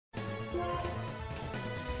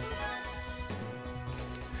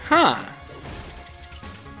Huh.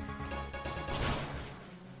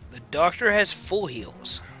 The doctor has full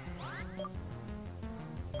heals.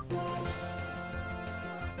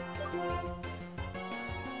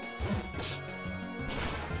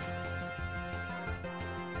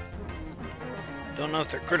 Don't know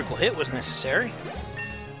if their critical hit was necessary.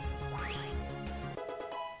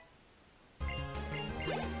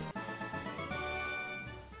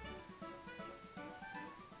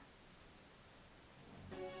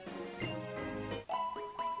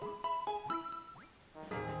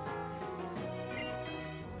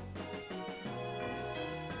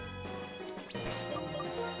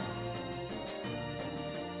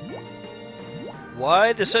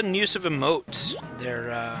 Why the sudden use of emotes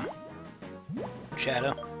there,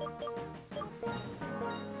 Shadow?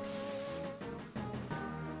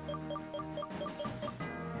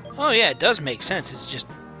 Oh yeah, it does make sense, it's just...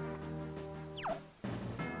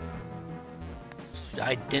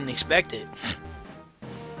 I didn't expect it.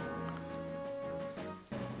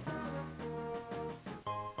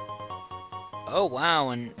 Oh wow,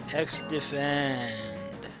 an X defend.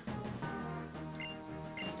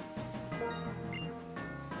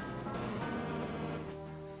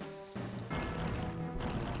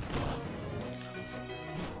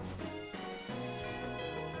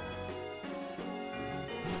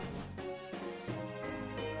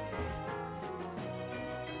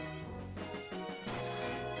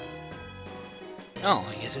 Oh,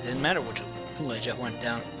 I guess it didn't matter which ledge I went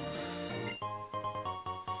down.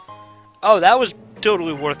 Oh, that was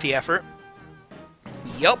totally worth the effort.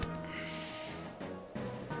 Yup.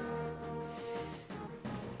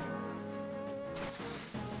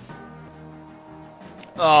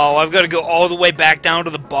 Oh, I've got to go all the way back down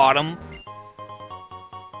to the bottom.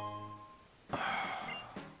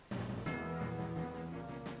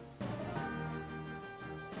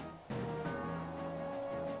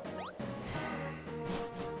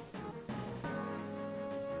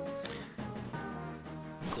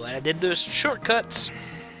 Glad I did those shortcuts.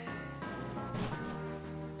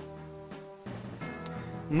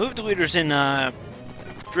 Move the leaders in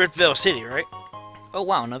Driftvale City, right? Oh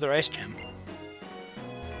wow, another ice gem.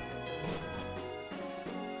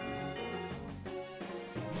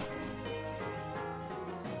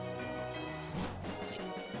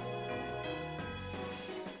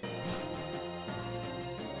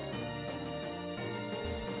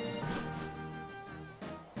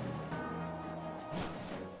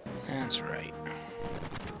 That's right.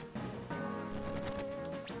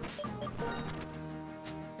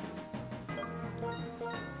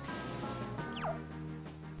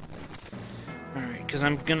 Alright, because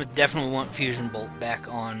I'm gonna definitely want Fusion Bolt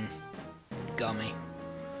back on Gummy.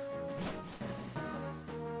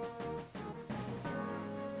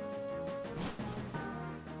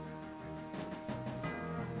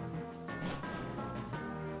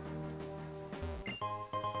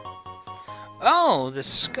 Oh, the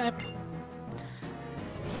Skype.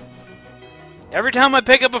 Every time I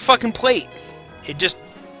pick up a fucking plate, it just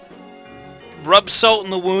rubs salt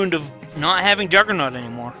in the wound of not having Juggernaut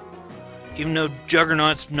anymore. Even though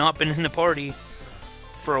Juggernaut's not been in the party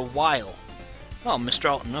for a while. Oh, Mr.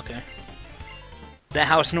 Alton, okay. That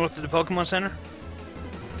house north of the Pokemon Center?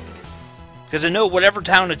 Because I know whatever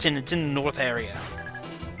town it's in the north area.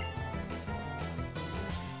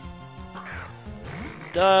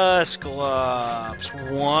 Dusclops,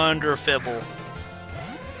 wonderful.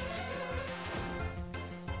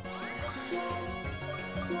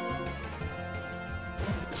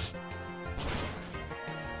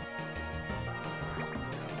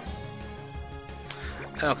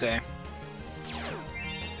 Okay.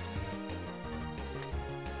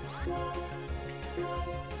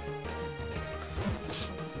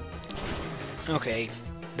 Okay,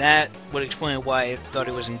 that would explain why I thought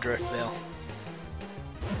he was in Driftvale.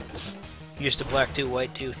 Used to black 2,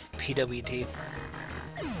 white 2, PWT.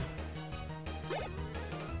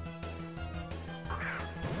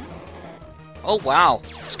 Oh wow,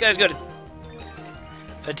 this guy's got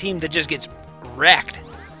a team that just gets wrecked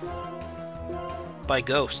by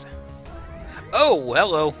Ghost. Oh,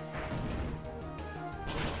 hello.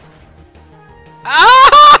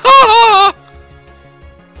 Ah!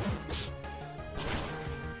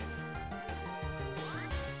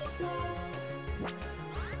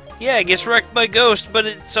 Yeah, it gets wrecked by Ghost, but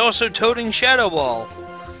it's also toting Shadow Ball.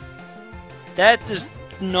 That does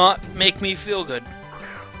not make me feel good.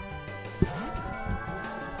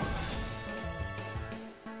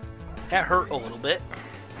 That hurt a little bit.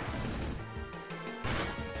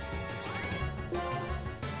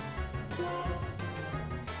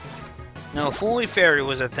 Now, if only Fairy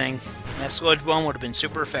was a thing, that Sludge Bomb would have been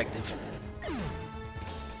super effective.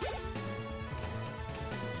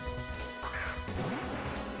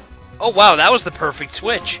 Oh wow, that was the perfect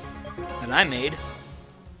switch that I made.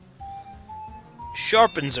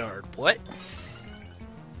 Sharpenzard, what?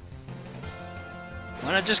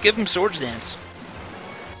 Why not just give him Swords Dance?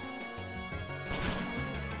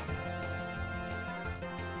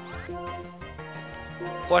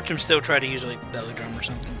 Watch him still try to use like belly drum or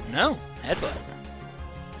something. No, headbutt.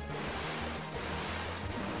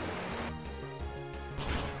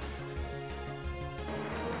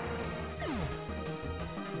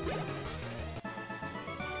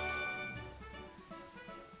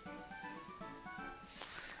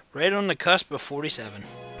 Right on the cusp of 47.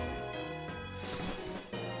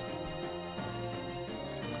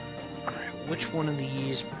 Alright, which one of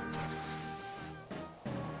these...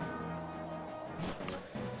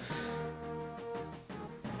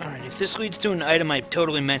 Alright, if this leads to an item, I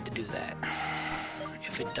totally meant to do that.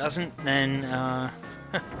 If it doesn't, then,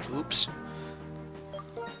 oops.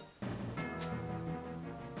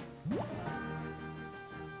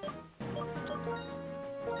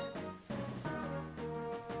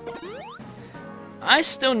 I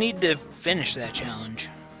still need to finish that challenge.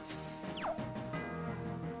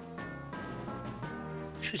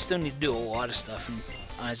 Actually, still need to do a lot of stuff in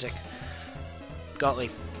Isaac. Got like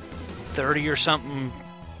 30 or something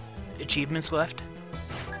achievements left.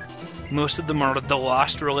 Most of them are the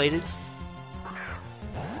Lost related.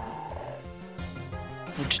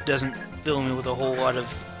 Which doesn't fill me with a whole lot of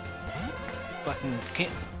fucking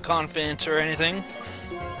confidence or anything.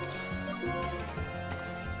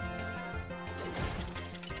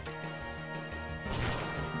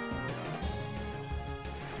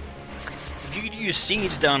 If you could use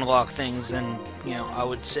seeds to unlock things, then, you know, I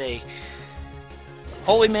would say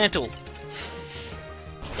Holy Mantle,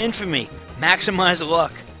 Infamy, maximize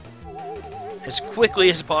luck as quickly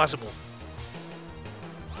as possible.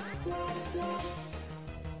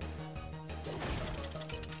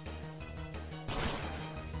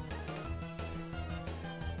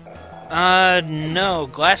 No,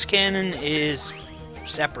 Glass Cannon is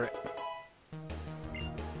separate.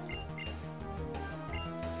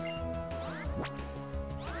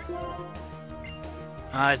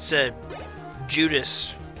 It's a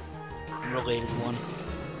Judas related one.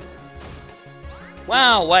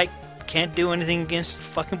 Wow, I can't do anything against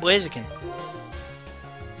fucking Blaziken.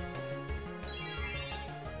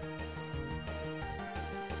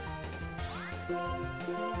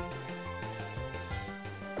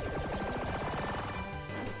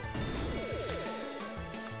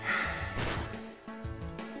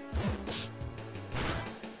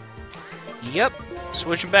 Yep,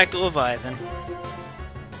 switching back to Leviathan.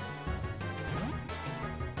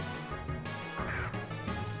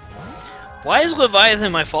 Why is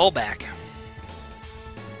Leviathan my fallback?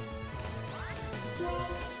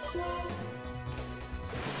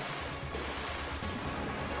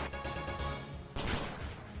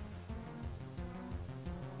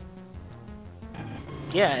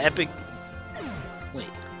 Yeah, epic... Wait.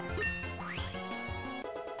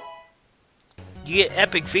 You get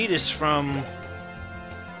Epic Fetus from...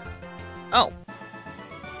 Oh.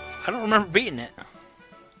 I don't remember beating it.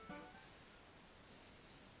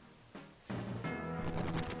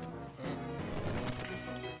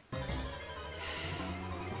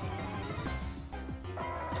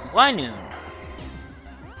 Linoon.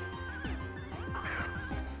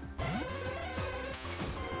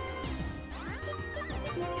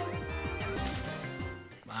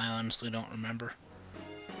 I honestly don't remember.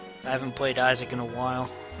 I haven't played Isaac in a while.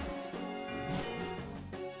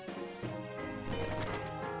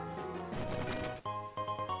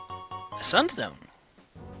 A Sunstone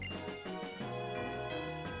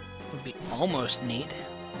would be almost neat.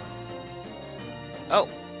 Oh.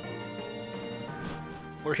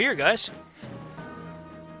 We're here, guys.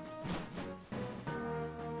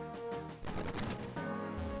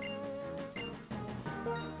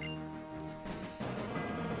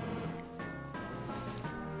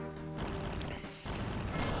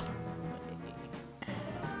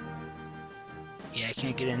 Yeah, I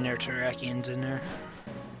can't get in there. Terrakian's in there.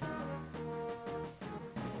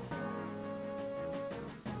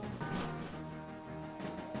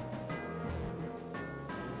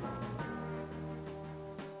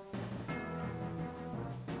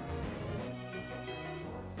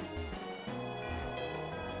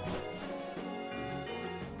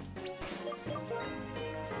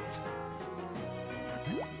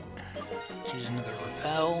 Choose another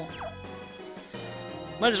repel.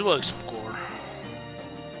 Might as well explore.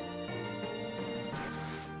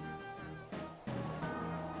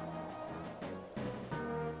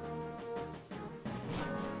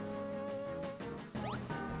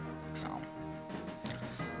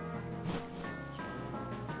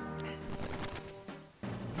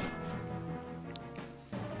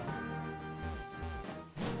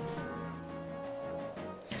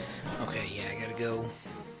 Okay, yeah, I gotta go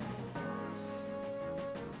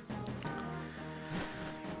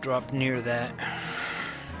drop near that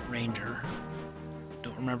ranger.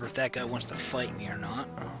 Don't remember if that guy wants to fight me or not.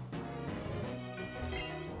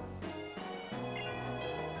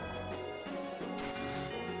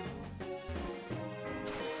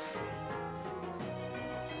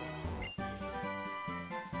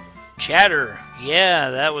 Chatter! Yeah,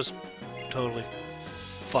 that was totally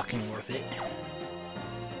fucking worth it.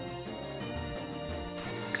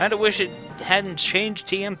 Kinda wish it hadn't changed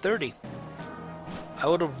TM30. I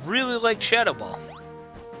would have really liked Shadow Ball.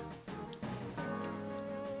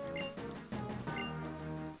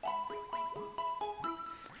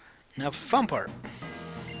 Now for the fun part.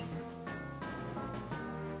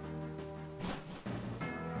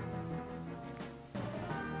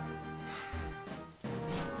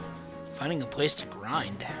 Finding a place to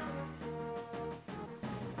grind.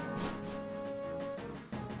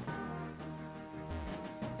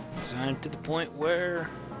 Designed to the point where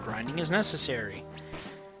grinding is necessary.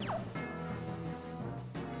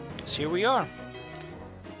 So here we are.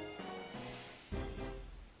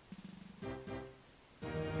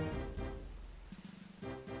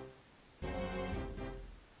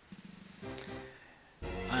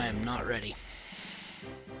 I am not ready.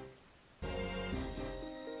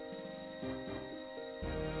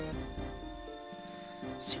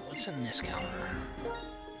 Let's see what's in this counter.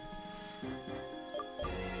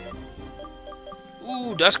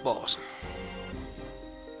 Ooh, dusk balls.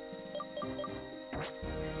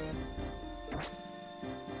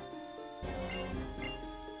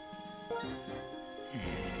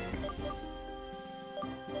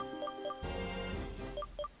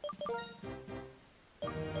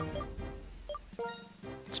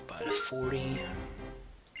 Let's buy the 40.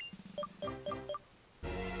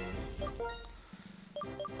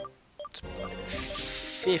 Let's buy the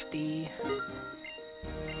 50.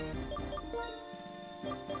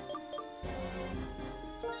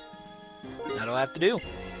 That'll have to do.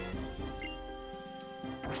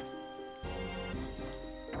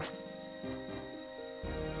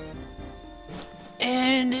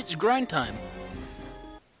 And it's grind time.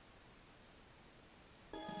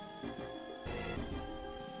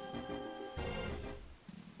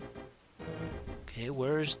 Okay,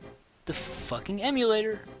 where's the fucking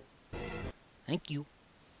emulator? Thank you.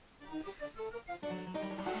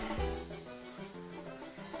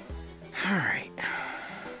 Alright.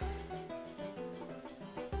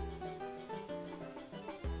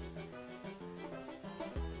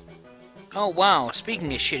 Oh wow,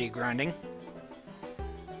 speaking of shitty grinding.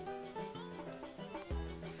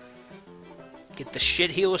 Get the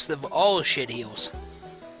shit heals of all the shit heals.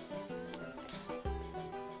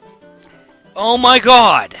 Oh my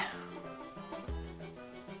god!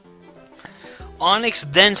 Onyx,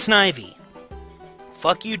 then Snivy.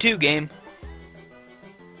 Fuck you too, game.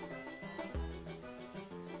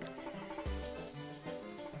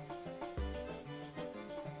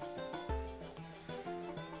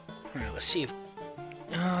 Alright, let's see if...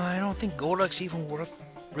 I don't think Golduck's even worth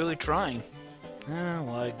really trying.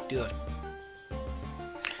 Well, I do it.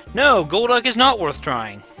 No, Golduck is not worth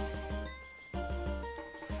trying.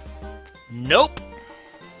 Nope.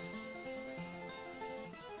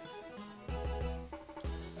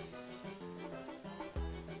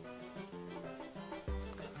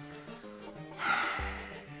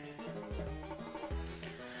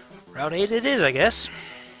 Route 8 it is, I guess.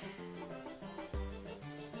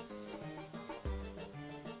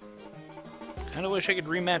 Kinda wish I could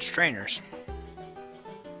rematch trainers.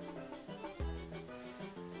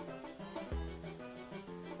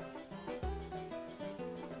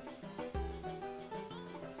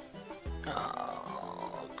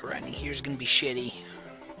 Oh, grinding here's gonna be shitty.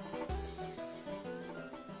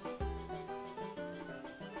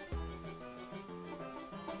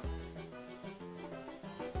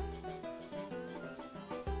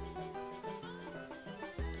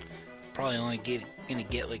 Probably only gonna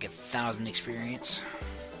get like 1,000 experience,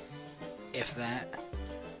 if that.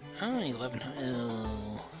 Oh, 1100.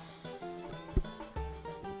 Oh.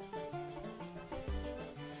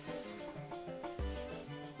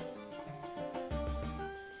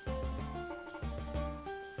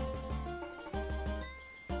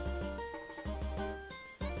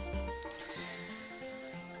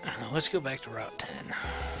 Let's go back to Route 10.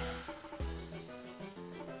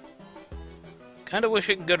 Kinda wish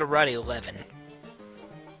I could go to Route 11.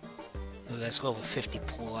 Ooh, that's level 50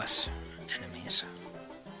 plus enemies,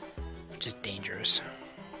 which is dangerous.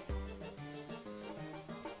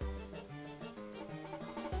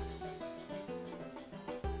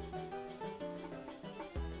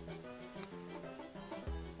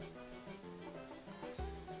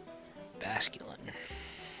 Basculin.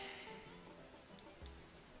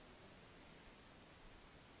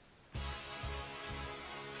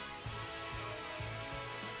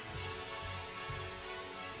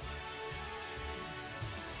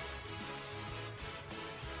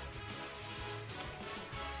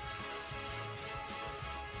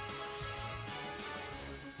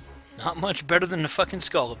 Not much better than the fucking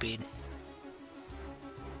Scolipede.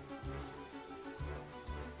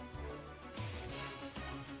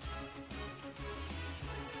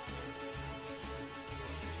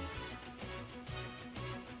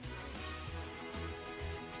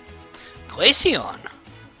 Glaceon.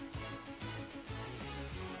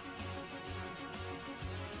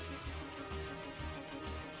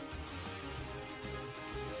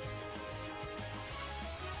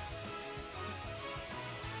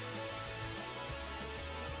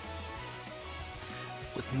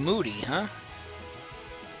 With Moody, huh?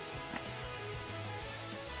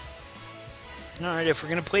 Alright, if we're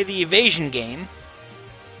gonna play the evasion game,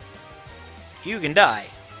 you can die.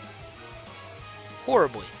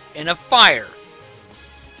 Horribly. In a fire.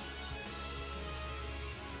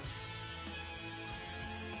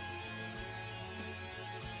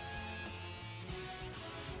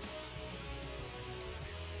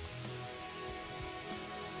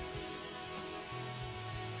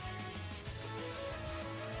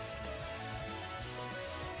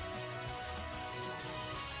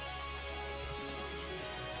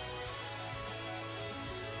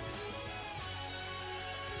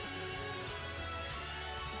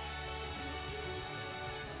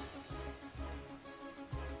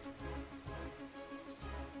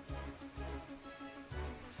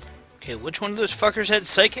 Okay, which one of those fuckers had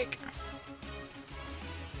Psychic?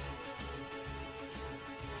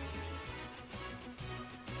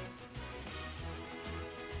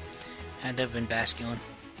 Had to have been Basculin.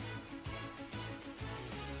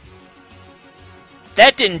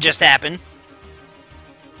 That didn't just happen.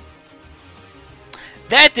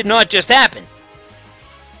 That did not just happen.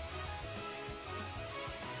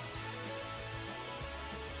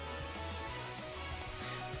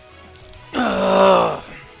 Ugh.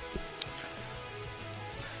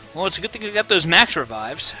 Well, it's a good thing we got those max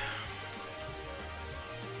revives.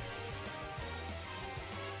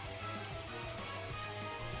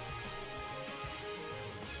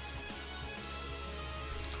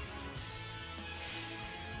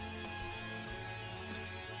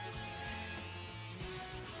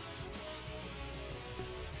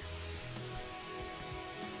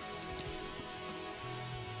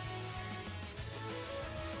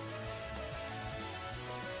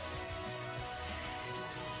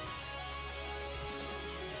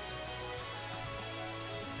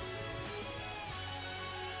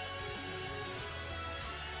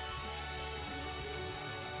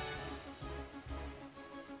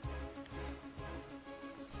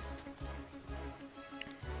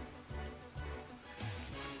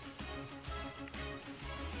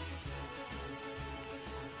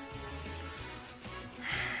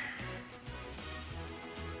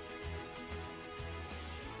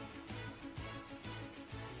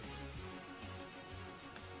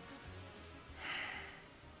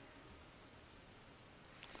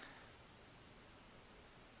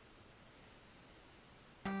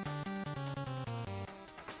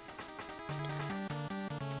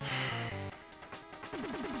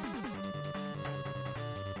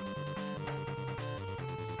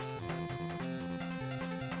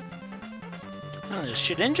 Oh, is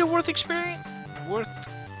Shedinja worth experience? Worth...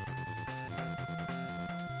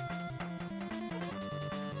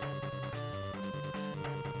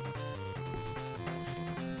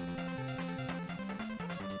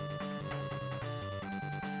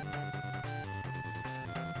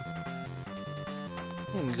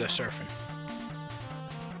 I'm gonna go surfing.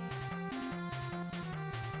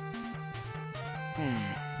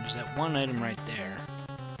 There's that one item right there.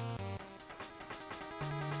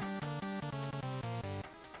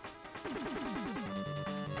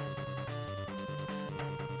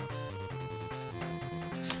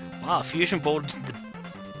 Wow, Fusion Bolt's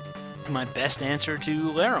my best answer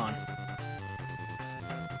to Laron.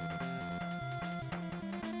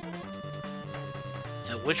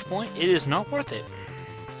 At which point, it is not worth it.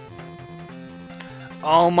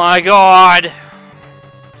 Oh my god!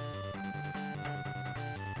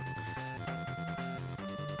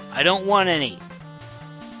 I don't want any.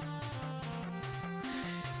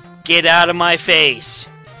 Get out of my face.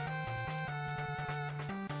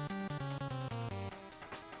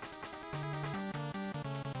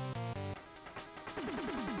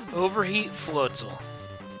 Overheat Floatzel.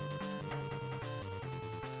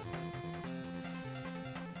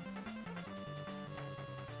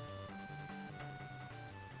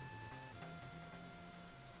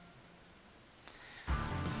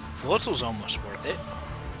 Flotzel's almost worth it.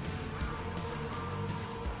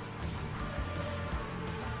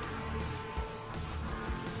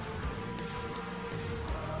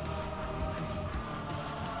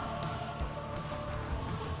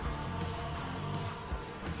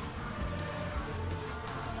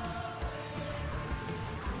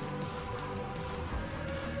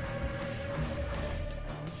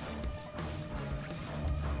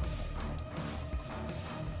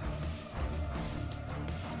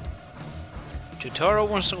 Jotaro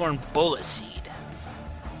wants to learn Bullet Seed.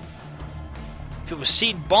 If it was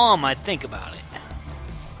Seed Bomb, I'd think about it.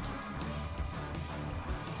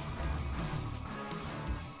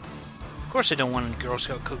 Of course I don't want Girl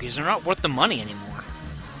Scout cookies. They're not worth the money anymore.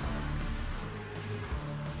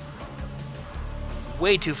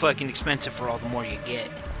 Way too fucking expensive for all the more you get.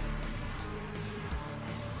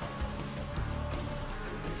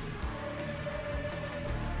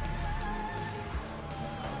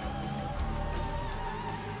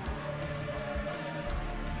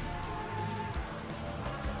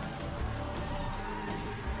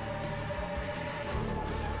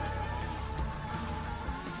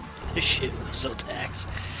 This shit was so tax.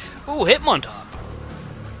 Ooh, Hitmontop.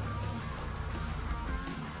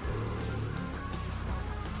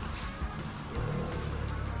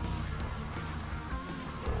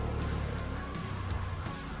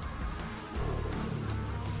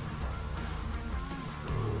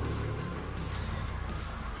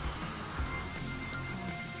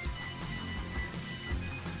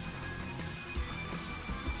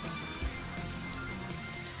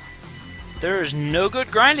 There is no good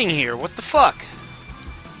grinding here. What the fuck?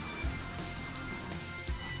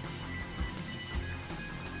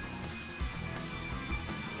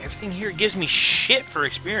 Everything here gives me shit for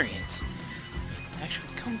experience. Actually,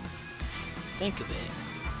 come think of it.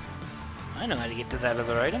 I know how to get to that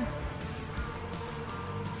other item.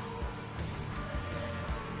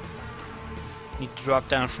 Need to drop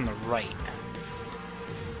down from the right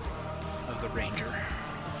of the ranger.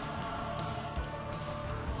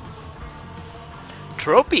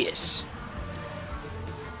 Tropius.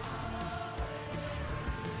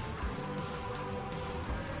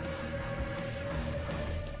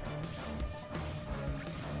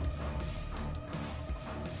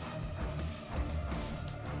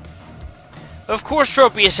 Of course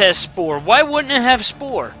Tropius has Spore. Why wouldn't it have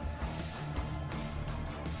Spore?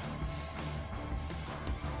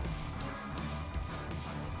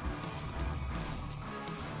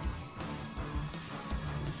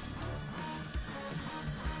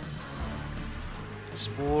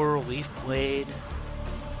 Spore, Leaf Blade.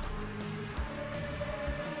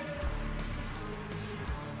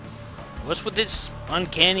 What's with this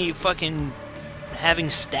uncanny fucking having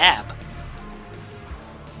stab?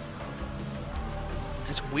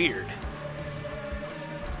 That's weird.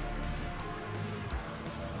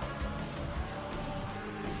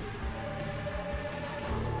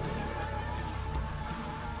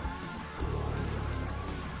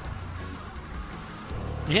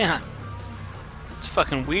 Yeah. It's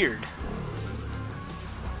fucking weird.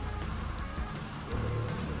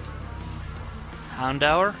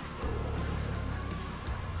 Houndour?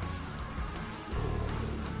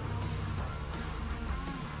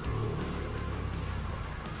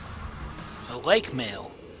 A like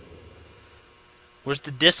mail. Where's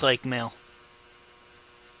the dislike mail?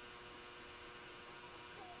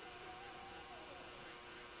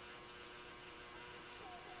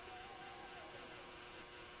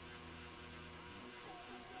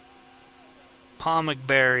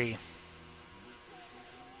 Pomegberry.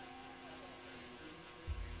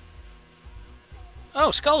 Oh,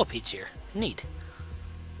 Scolopede's here. Neat.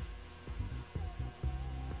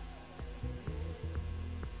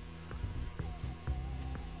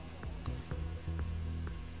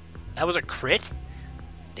 That was a crit?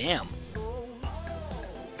 Damn.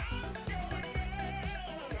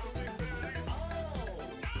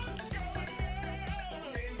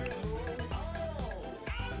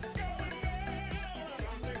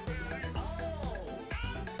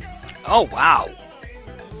 Oh, wow.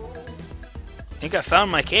 I think I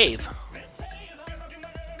found my cave.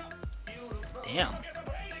 Damn.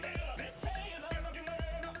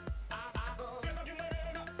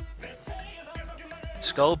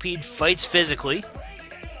 Scolipede fights physically.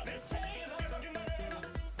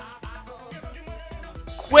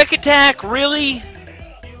 Quick attack, really?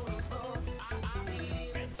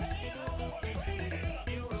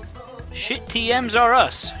 Shit TMs are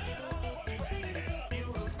us.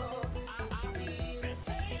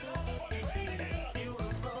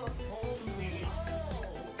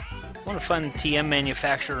 I want to find the TM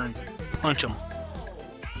manufacturer and punch him.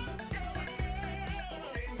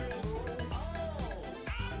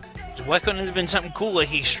 Why couldn't it have been something cool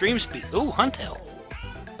like extreme speed? Ooh, Huntail.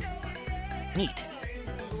 Neat.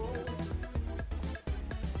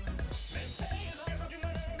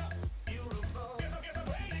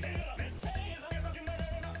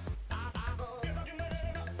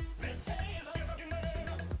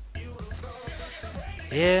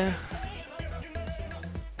 Yeah.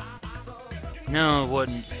 No, it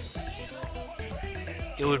wouldn't.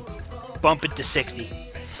 It would bump it to 60.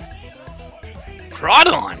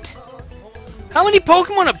 Groudon! How many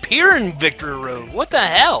Pokemon appear in Victory Road? What the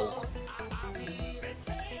hell?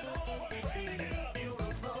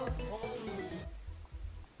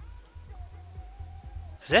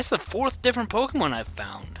 Because that's the 4th different Pokemon I've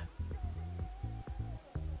found.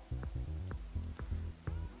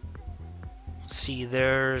 Let's see,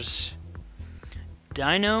 there's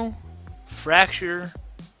Dino, Fracture,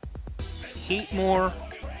 Heatmore,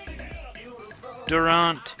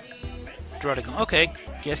 Durant, Druddigon. Okay,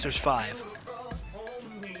 guess there's 5.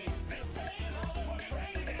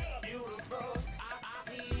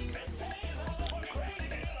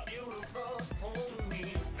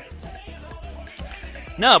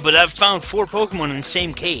 No, but I've found 4 Pokemon in the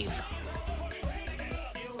same cave.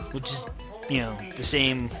 Which is, you know, the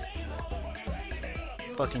same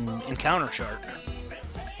fucking encounter chart.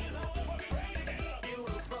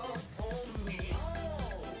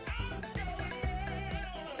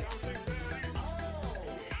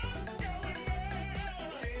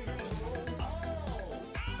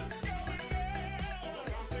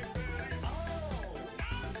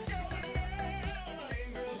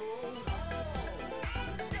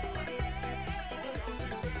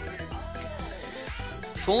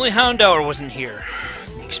 If only Houndour wasn't here,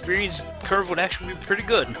 the experience curve would actually be pretty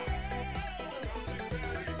good.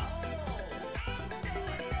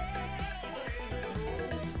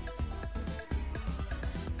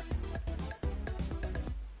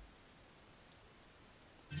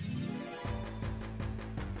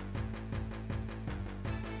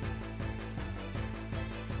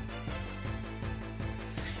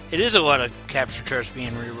 It is a lot of capture charts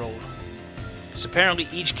being re-rolled. Because apparently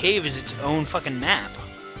each cave is its own fucking map.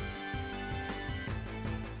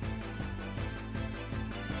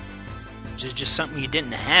 Which is just something you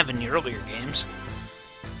didn't have in the earlier games.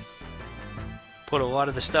 Put a lot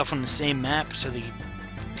of the stuff on the same map so that you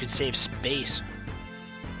could save space.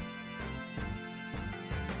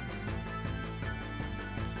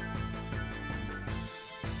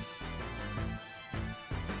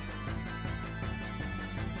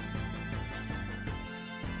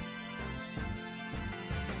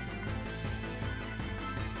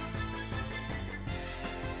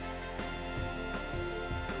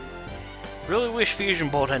 Really wish Fusion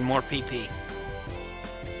Bolt had more PP.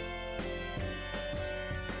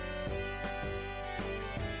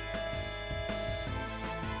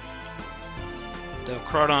 Though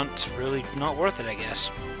Crawdont's really not worth it, I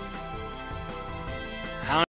guess.